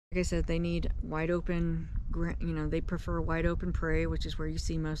Like I said, they need wide open, you know, they prefer wide open prairie, which is where you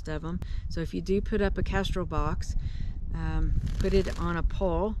see most of them. So if you do put up a kestrel box, put it on a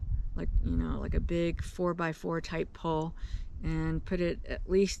pole, like, you know, like a big 4x4 type pole, and put it at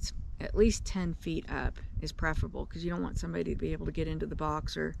least 10 feet up is preferable, because you don't want somebody to be able to get into the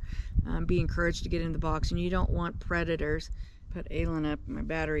box, or be encouraged to get in the box, and you don't want predators. Put Aylin up, my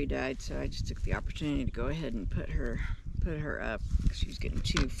battery died, so I just took the opportunity to go ahead and put her up, because she's getting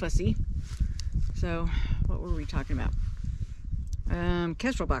too fussy. So what were we talking about?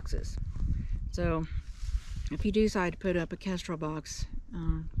 Kestrel boxes. So if you do decide to put up a kestrel box,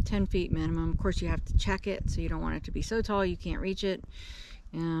 10 feet minimum. Of course, you have to check it, so you don't want it to be so tall you can't reach it.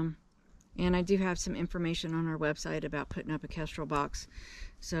 And I do have some information on our website about putting up a kestrel box.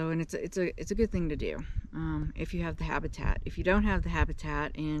 So, and it's a good thing to do if you have the habitat. If you don't have the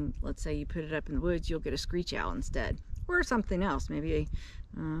habitat, and let's say you put it up in the woods, you'll get a screech owl instead, or something else, maybe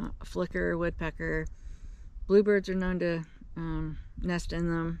a flicker, woodpecker. Bluebirds are known to nest in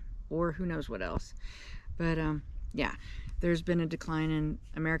them, or who knows what else. But yeah, there's been a decline in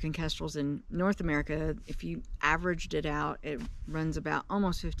American kestrels in North America. If you averaged it out, it runs about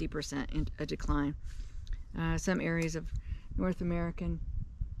almost 50% in a decline. Some areas of North American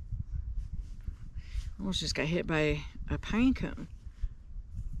almost just got hit by a pine cone.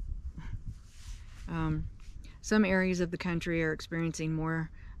 Some areas of the country are experiencing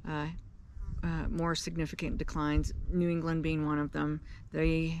more significant declines, New England being one of them.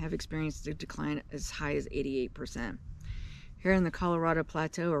 They have experienced a decline as high as 88%. Here in the Colorado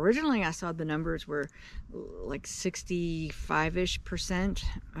Plateau, originally I saw the numbers were like 65-ish%,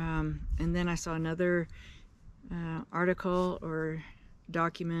 and then I saw another article or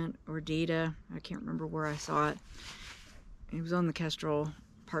document or data, I can't remember where I saw it, it was on the Kestrel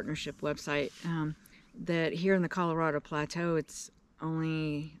Partnership website, that here in the Colorado Plateau it's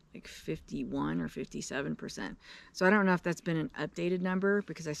only like 51 or 57%. So I don't know if that's been an updated number,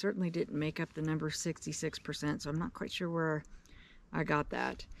 because I certainly didn't make up the number 66%, so I'm not quite sure where I got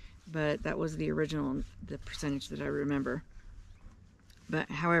that, but that was the original, the percentage that I remember. But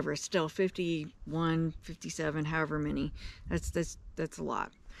however, still 51, 57, however many, that's a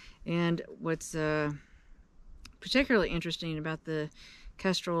lot. And what's particularly interesting about the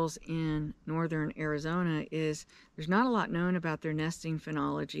kestrels in northern Arizona is there's not a lot known about their nesting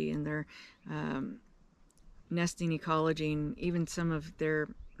phenology and their nesting ecology, and even some of their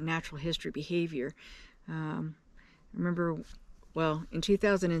natural history behavior. Remember, well, in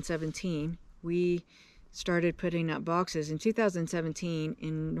 2017 we started putting up boxes. In 2017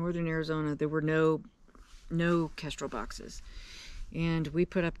 in northern Arizona there were no kestrel boxes, and we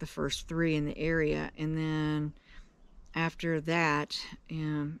put up the first 3 in the area. And then after that,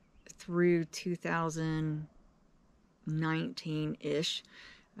 through 2019-ish,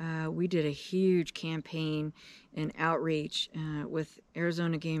 we did a huge campaign and outreach with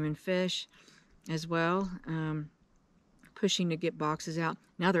Arizona Game and Fish as well, pushing to get boxes out.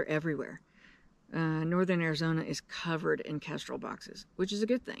 Now they're everywhere. Northern Arizona is covered in kestrel boxes, which is a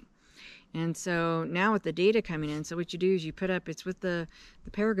good thing. And so now with the data coming in, so what you do is you put up, it's with the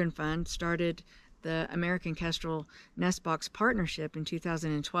Peregrine Fund, started the American Kestrel Nest Box Partnership in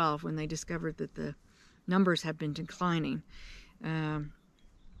 2012, when they discovered that the numbers have been declining.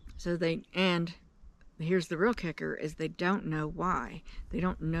 So they, and here's the real kicker, is they don't know why. They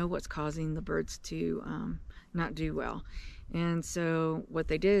don't know what's causing the birds to not do well. And so what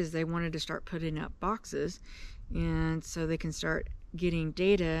they did is they wanted to start putting up boxes, and so they can start getting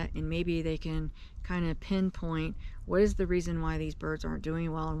data, and maybe they can kind of pinpoint what is the reason why these birds aren't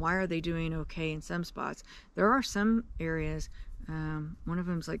doing well, and why are they doing okay in some spots. There are some areas, one of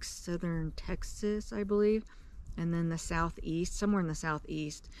them's like southern Texas, I believe, and then the southeast, somewhere in the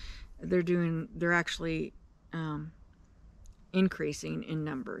southeast, they're actually increasing in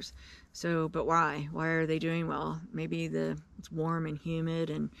numbers. So, but why are they doing well? Maybe it's warm and humid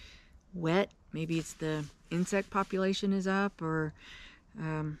and wet. Maybe it's the insect population is up, or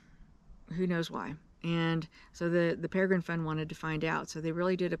who knows why. And so the Peregrine Fund wanted to find out. So they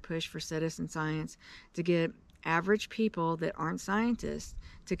really did a push for citizen science to get average people that aren't scientists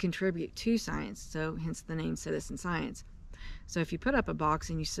to contribute to science. So hence the name citizen science. So if you put up a box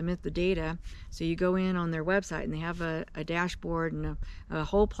and you submit the data, so you go in on their website and they have a dashboard and a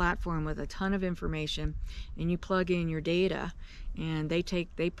whole platform with a ton of information, and you plug in your data, and they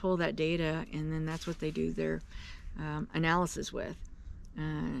pull that data, and then that's what they do their analysis with.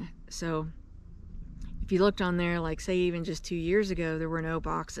 So if you looked on there, like say even just 2 years ago, there were no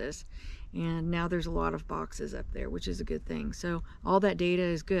boxes, and now there's a lot of boxes up there, which is a good thing. So all that data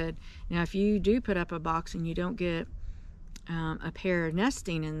is good. Now if you do put up a box and you don't get a pair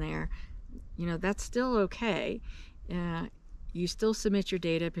nesting in there, you know, that's still okay. You still submit your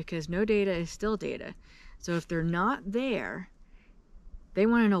data because no data is still data. So if they're not there, they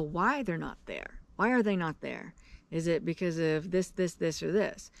want to know why they're not there. Why are they not there? Is it because of this, this, or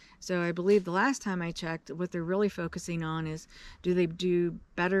this? So I believe the last time I checked, what they're really focusing on is, do they do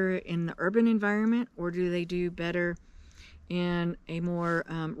better in the urban environment, or do they do better in a more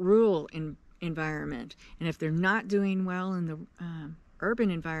rural environment? And if they're not doing well in the urban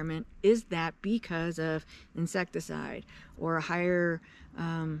environment, is that because of insecticide or a higher,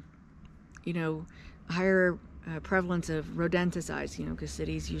 you know, higher prevalence of rodenticides, you know, because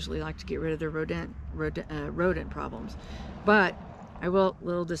cities usually like to get rid of their rodent problems. But I will,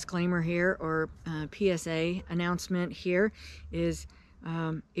 little disclaimer here, or PSA announcement here is,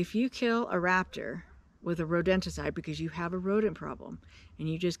 if you kill a raptor with a rodenticide because you have a rodent problem and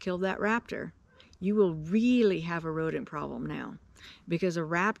you just killed that raptor, you will really have a rodent problem now, because a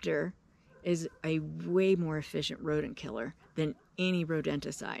raptor is a way more efficient rodent killer than any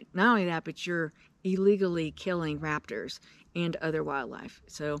rodenticide. Not only that, but you're illegally killing raptors and other wildlife.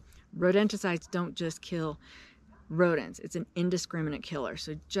 So rodenticides don't just kill rodents. It's an indiscriminate killer,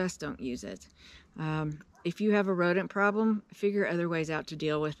 so just don't use it. If you have a rodent problem, figure other ways out to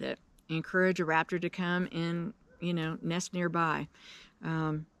deal with it. Encourage a raptor to come and, you know, nest nearby.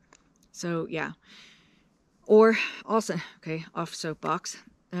 So yeah. Or also, okay, off soapbox,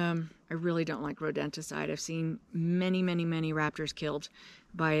 I really don't like rodenticide. I've seen many raptors killed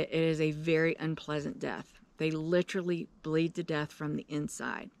by it. It is a very unpleasant death. They literally bleed to death from the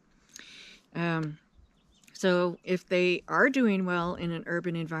inside. So if they are doing well in an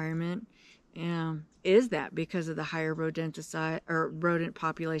urban environment, is that because of the higher rodenticide or rodent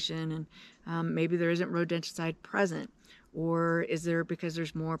population, and maybe there isn't rodenticide present? Or is there because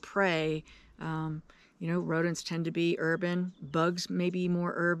there's more prey? You know, rodents tend to be urban. Bugs may be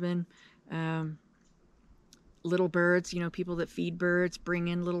more urban. Little birds, you know, people that feed birds bring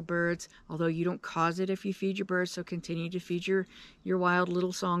in little birds, although you don't cause it if you feed your birds, so continue to feed your wild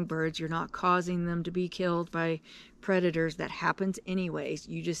little songbirds. You're not causing them to be killed by predators. That happens anyways.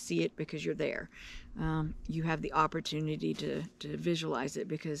 You just see it because you're there. You have the opportunity to visualize it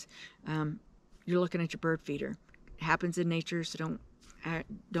because you're looking at your bird feeder. It happens in nature, so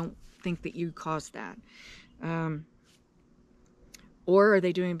don't think that you caused that. Or are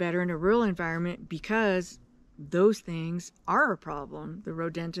they doing better in a rural environment because those things are a problem? The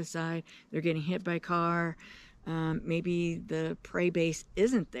rodenticide, they're getting hit by a car. Maybe the prey base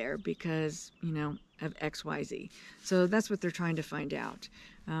isn't there because, you know, of XYZ. So that's what they're trying to find out.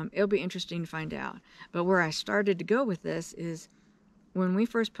 It'll be interesting to find out. But where I started to go with this is when we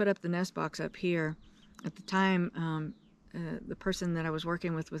first put up the nest box up here, at the time, the person that I was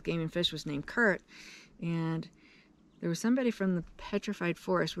working with Game and Fish was named Kurt, and there was somebody from the Petrified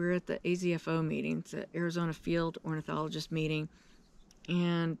Forest. We were at the AZFO meeting, it's the Arizona Field Ornithologist meeting,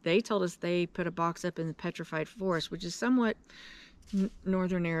 and they told us they put a box up in the Petrified Forest, which is somewhat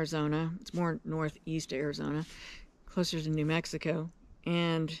northern Arizona. It's more northeast Arizona, closer to New Mexico,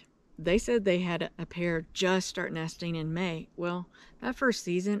 and they said they had a pair just start nesting in May. Well, that first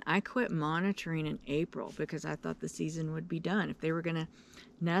season, I quit monitoring in April because I thought the season would be done. If they were going to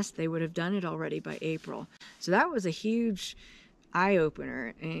nest, they would have done it already by April. So that was a huge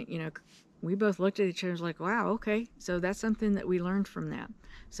eye-opener. And, you know, we both looked at each other and was like, wow, okay. So that's something that we learned from that.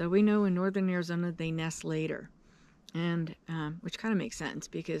 So we know in northern Arizona, they nest later. And which kind of makes sense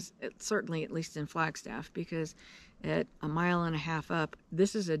because it certainly, at least in Flagstaff, because at 1.5 miles up,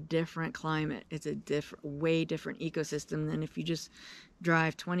 this is a different climate. It's a way different ecosystem than if you just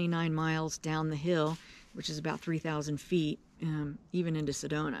drive 29 miles down the hill, which is about 3,000 feet, even into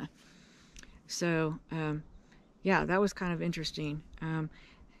Sedona. So yeah, that was kind of interesting.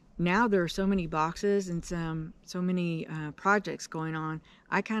 Now there are so many boxes and so many projects going on.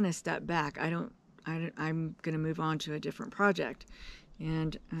 I kind of stepped back. I'm going to move on to a different project.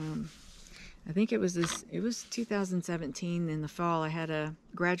 And I think it was 2017 in the fall. I had a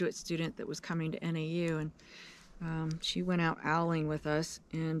graduate student that was coming to NAU, and she went out owling with us,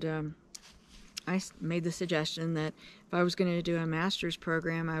 and I made the suggestion that if I was going to do a master's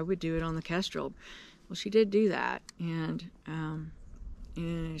program, I would do it on the Kestrel. Well, she did do that, and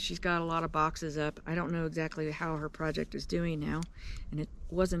she's got a lot of boxes up. I don't know exactly how her project is doing now, and it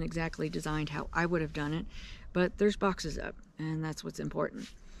wasn't exactly designed how I would have done it, but there's boxes up, and that's what's important.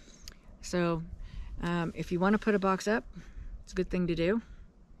 So if you want to put a box up, it's a good thing to do.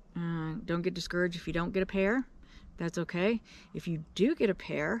 Don't get discouraged if you don't get a pair. That's okay. If you do get a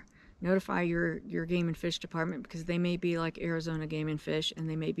pair, notify your Game and Fish department, because they may be like Arizona Game and Fish, and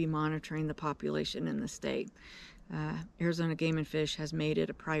they may be monitoring the population in the state. Arizona Game and Fish has made it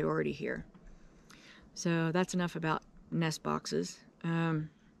a priority here. So that's enough about nest boxes.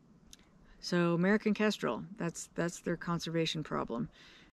 So American Kestrel, that's their conservation problem.